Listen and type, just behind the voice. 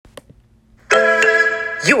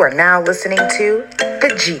You are now listening to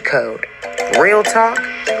The G Code. Real talk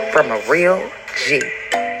from a real G.